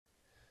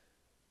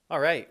All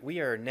right, we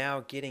are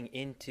now getting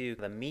into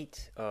the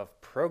meat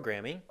of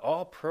programming.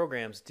 All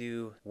programs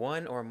do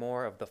one or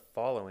more of the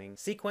following: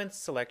 sequence,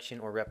 selection,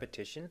 or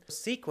repetition.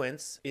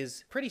 Sequence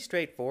is pretty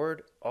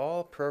straightforward.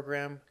 All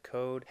program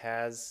code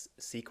has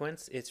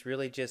sequence. It's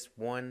really just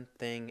one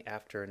thing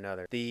after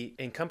another. The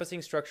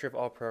encompassing structure of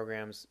all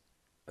programs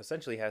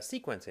essentially has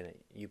sequence in it.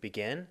 You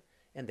begin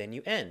and then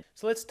you end.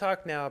 So let's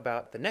talk now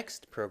about the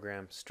next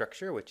program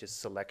structure, which is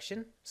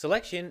selection.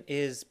 Selection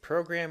is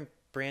program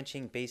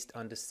branching based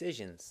on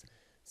decisions.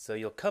 So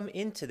you'll come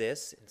into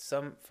this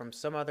from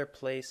some other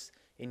place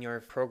in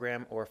your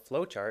program or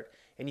flowchart,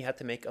 and you have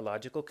to make a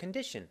logical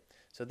condition.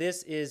 So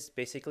this is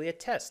basically a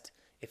test.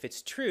 If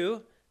it's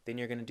true, then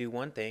you're going to do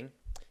one thing.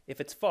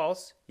 If it's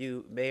false,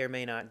 you may or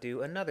may not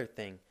do another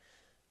thing.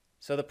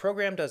 So the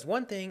program does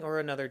one thing or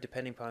another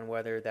depending upon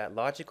whether that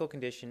logical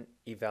condition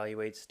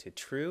evaluates to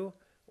true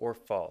or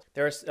false.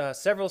 There are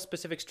several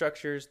specific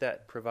structures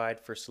that provide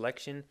for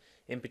selection.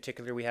 In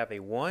particular, we have a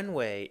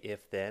one-way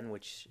if-then,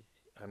 which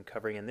I'm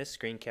covering in this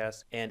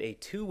screencast, and a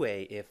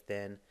two-way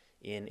if-then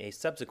in a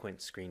subsequent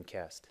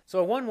screencast. So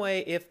a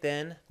one-way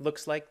if-then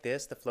looks like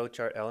this, the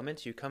flowchart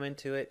elements. You come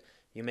into it,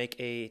 you make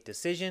a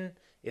decision.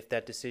 If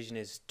that decision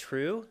is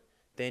true,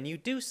 then you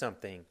do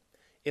something.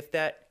 If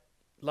that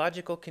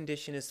logical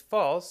condition is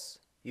false,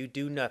 you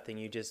do nothing.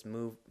 You just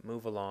move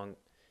along.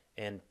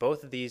 And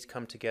both of these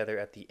come together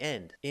at the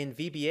end. In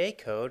VBA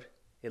code,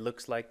 it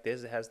looks like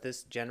this. It has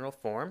this general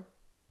form.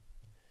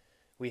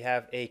 We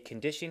have a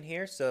condition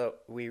here, so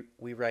we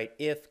write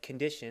if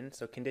condition.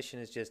 So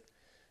condition is just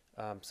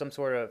some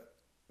sort of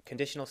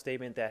conditional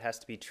statement that has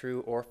to be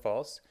true or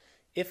false.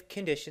 If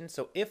condition,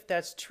 so if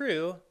that's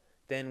true,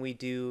 then we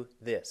do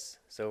this.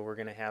 So we're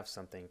going to have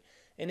something.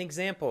 An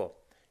example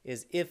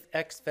is if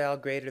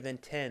xval greater than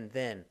 10,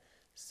 then.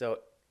 So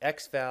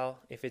xval,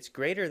 if it's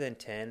greater than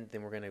 10,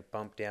 then we're going to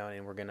bump down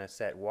and we're going to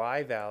set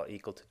yval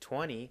equal to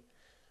 20.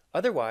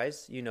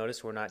 Otherwise, you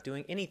notice we're not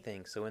doing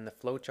anything. So in the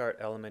flowchart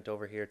element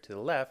over here to the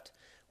left,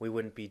 we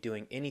wouldn't be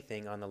doing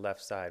anything on the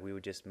left side. We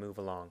would just move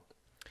along.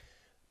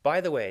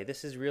 By the way,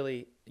 this is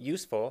really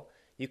useful.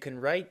 You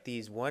can write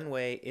these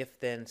one-way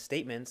if-then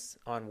statements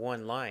on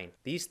one line.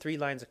 These 3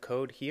 lines of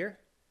code here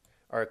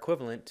are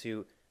equivalent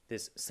to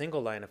this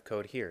single line of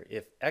code here.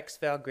 If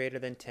xval greater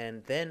than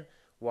 10, then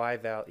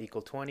yval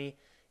equal 20.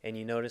 And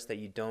you notice that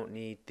you don't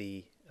need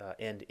the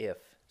end if.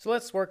 So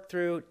let's work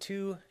through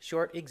 2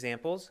 short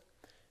examples.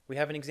 We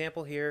have an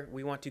example here.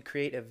 We want to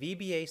create a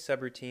VBA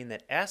subroutine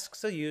that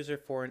asks a user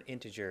for an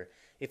integer.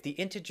 If the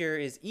integer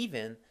is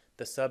even,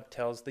 the sub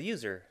tells the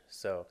user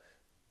so.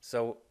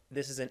 So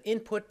this is an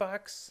input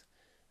box.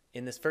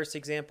 In this first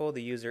example,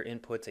 the user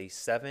inputs a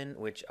 7,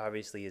 which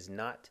obviously is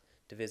not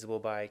divisible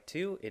by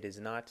 2. It is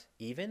not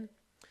even,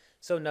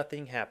 so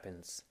nothing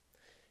happens.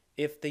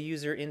 If the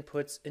user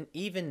inputs an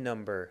even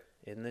number,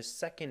 in this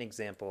second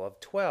example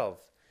of 12,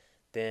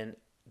 then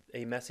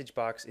a message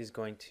box is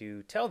going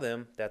to tell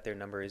them that their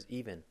number is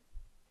even.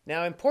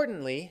 Now,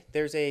 importantly,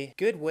 there's a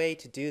good way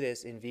to do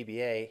this in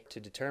VBA to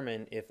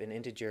determine if an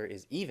integer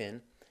is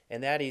even,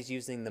 and that is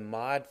using the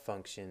mod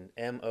function,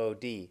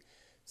 mod.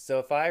 So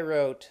if I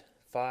wrote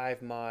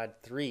 5 mod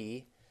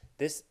 3,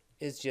 this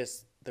is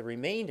just the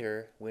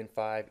remainder when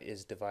 5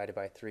 is divided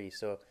by 3.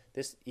 So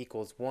this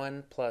equals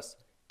 1 plus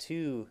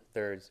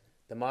 2/3.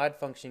 The mod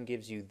function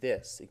gives you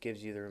this. It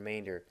gives you the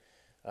remainder.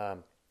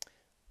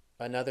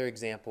 Another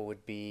example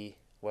would be,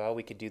 well,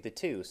 we could do the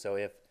 2. So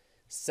if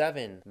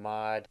 7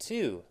 mod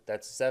 2,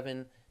 that's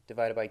 7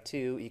 divided by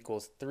 2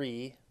 equals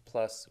 3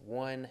 plus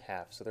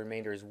 1/2. So the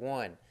remainder is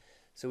 1.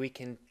 So we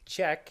can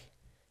check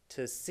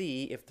to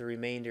see if the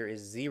remainder is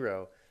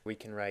 0. We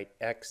can write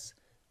x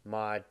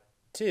mod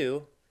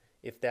 2.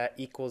 If that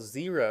equals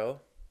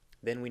 0,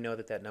 then we know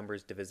that that number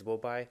is divisible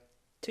by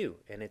 2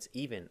 and it's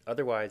even.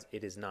 Otherwise,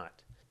 it is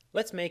not.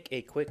 Let's make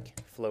a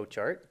quick flow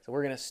chart. So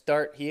we're going to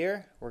start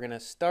here. We're going to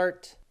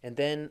start, and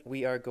then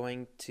we are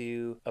going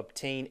to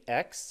obtain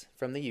x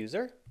from the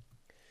user.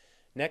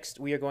 Next,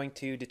 we are going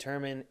to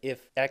determine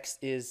if x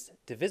is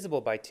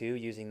divisible by 2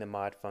 using the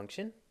mod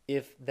function.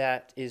 If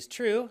that is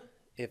true,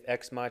 if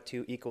x mod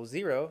 2 equals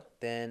 0,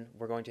 then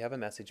we're going to have a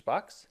message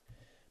box.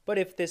 But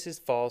if this is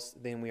false,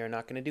 then we are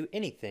not going to do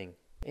anything.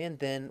 And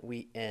then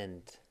we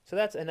end. So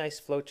that's a nice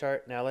flow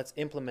chart. Now let's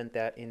implement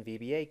that in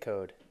VBA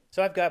code.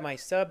 So I've got my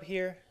sub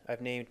here.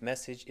 I've named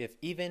message if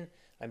even.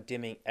 I'm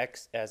dimming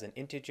x as an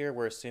integer.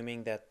 We're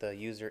assuming that the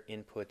user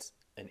inputs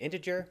an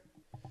integer.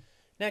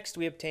 Next,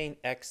 we obtain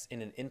x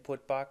in an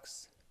input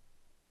box.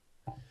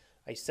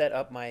 I set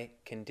up my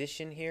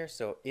condition here.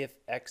 So if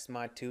x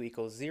mod 2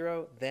 equals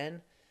 0,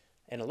 then,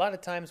 and a lot of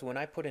times when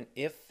I put an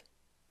if,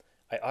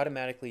 I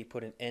automatically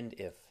put an end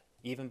if,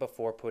 even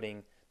before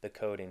putting the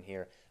code in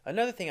here.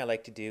 Another thing I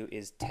like to do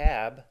is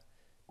tab.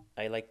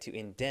 I like to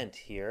indent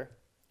here.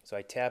 So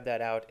I tab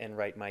that out and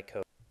write my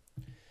code.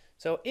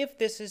 So if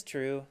this is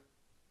true,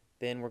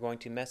 then we're going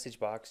to message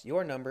box,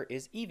 your number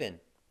is even.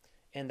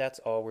 And that's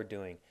all we're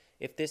doing.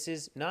 If this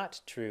is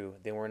not true,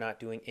 then we're not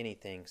doing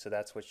anything. So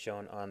that's what's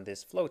shown on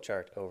this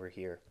flowchart over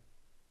here.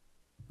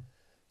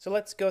 So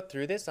let's go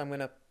through this. I'm going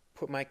to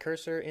put my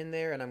cursor in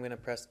there and I'm going to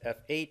press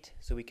F8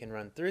 so we can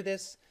run through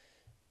this.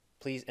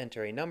 Please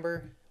enter a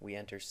number. We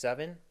enter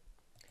 7.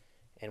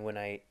 And when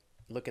I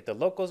look at the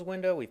locals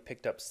window, we've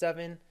picked up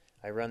 7.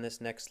 I run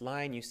this next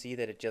line. You see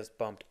that it just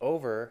bumped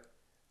over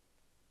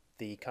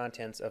the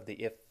contents of the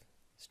if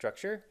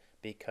structure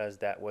because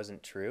that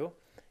wasn't true.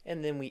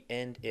 And then we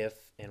end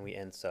if and we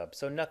end sub.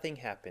 So nothing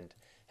happened.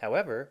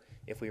 However,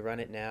 if we run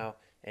it now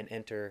and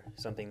enter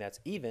something that's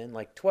even,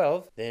 like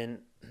 12, then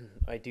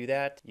I do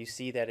that. You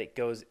see that it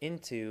goes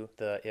into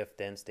the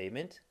if-then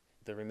statement.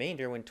 The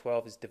remainder, when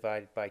 12 is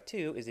divided by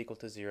 2, is equal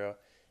to 0.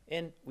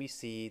 And we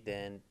see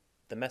then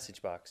the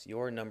message box,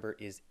 your number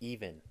is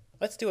even.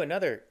 Let's do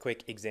another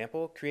quick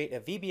example. Create a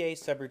VBA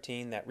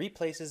subroutine that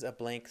replaces a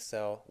blank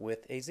cell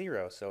with a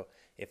 0. So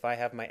if I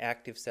have my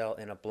active cell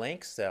in a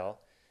blank cell,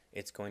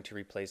 it's going to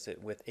replace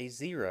it with a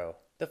 0.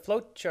 The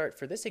flowchart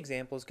for this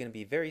example is going to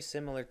be very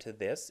similar to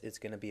this. It's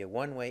going to be a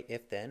one-way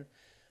if-then.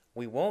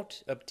 We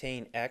won't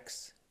obtain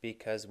x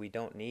because we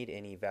don't need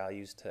any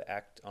values to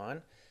act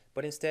on,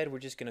 but instead we're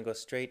just going to go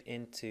straight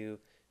into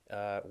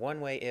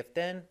one-way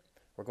if-then.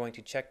 We're going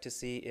to check to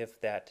see if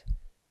that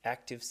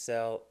active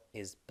cell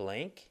is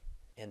blank,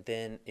 and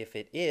then if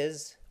it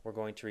is, we're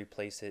going to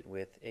replace it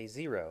with a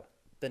 0.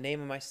 The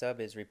name of my sub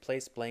is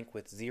replace blank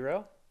with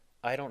 0.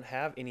 I don't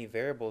have any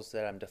variables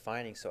that I'm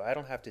defining, so I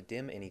don't have to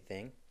dim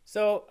anything.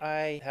 So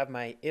I have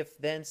my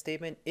if-then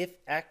statement, if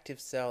active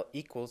cell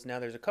equals. Now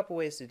there's a couple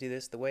ways to do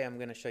this. The way I'm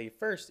going to show you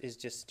first is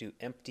just to do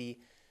empty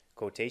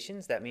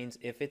quotations. That means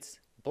if it's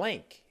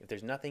blank, if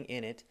there's nothing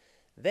in it,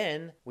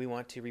 then we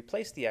want to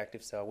replace the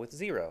active cell with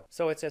 0.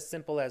 So it's as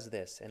simple as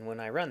this. And when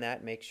I run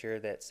that, make sure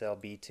that cell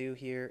B2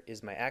 here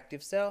is my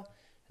active cell.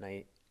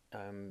 And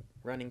I'm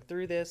running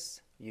through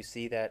this. You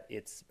see that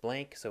it's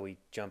blank, so we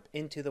jump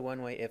into the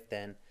one-way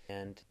if-then,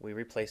 and we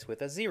replace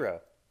with a 0.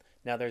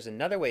 Now there's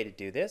another way to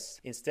do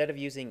this. Instead of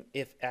using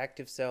if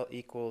active cell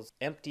equals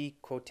empty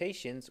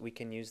quotations, we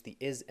can use the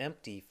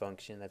isEmpty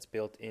function that's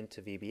built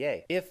into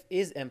VBA. If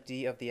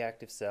isEmpty of the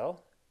active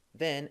cell,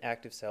 then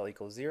active cell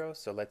equals 0.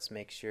 So let's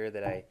make sure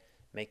that I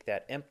make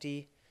that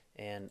empty,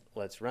 and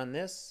let's run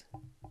this.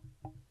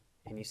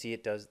 And you see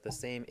it does the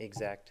same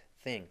exact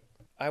thing.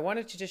 I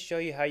wanted to just show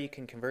you how you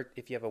can convert.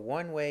 If you have a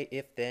one-way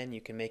if-then,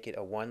 you can make it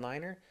a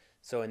one-liner.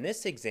 So in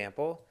this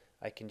example,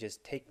 I can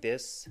just take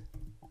this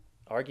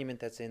argument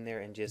that's in there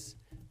and just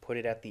put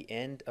it at the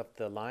end of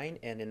the line,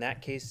 and in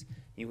that case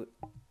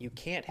you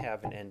can't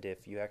have an end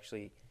if. You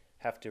actually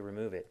have to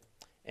remove it,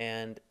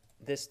 and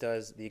this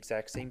does the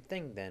exact same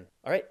thing then.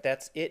 Alright,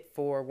 that's it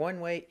for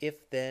one-way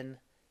if-then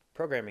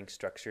programming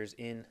structures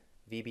in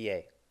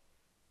VBA.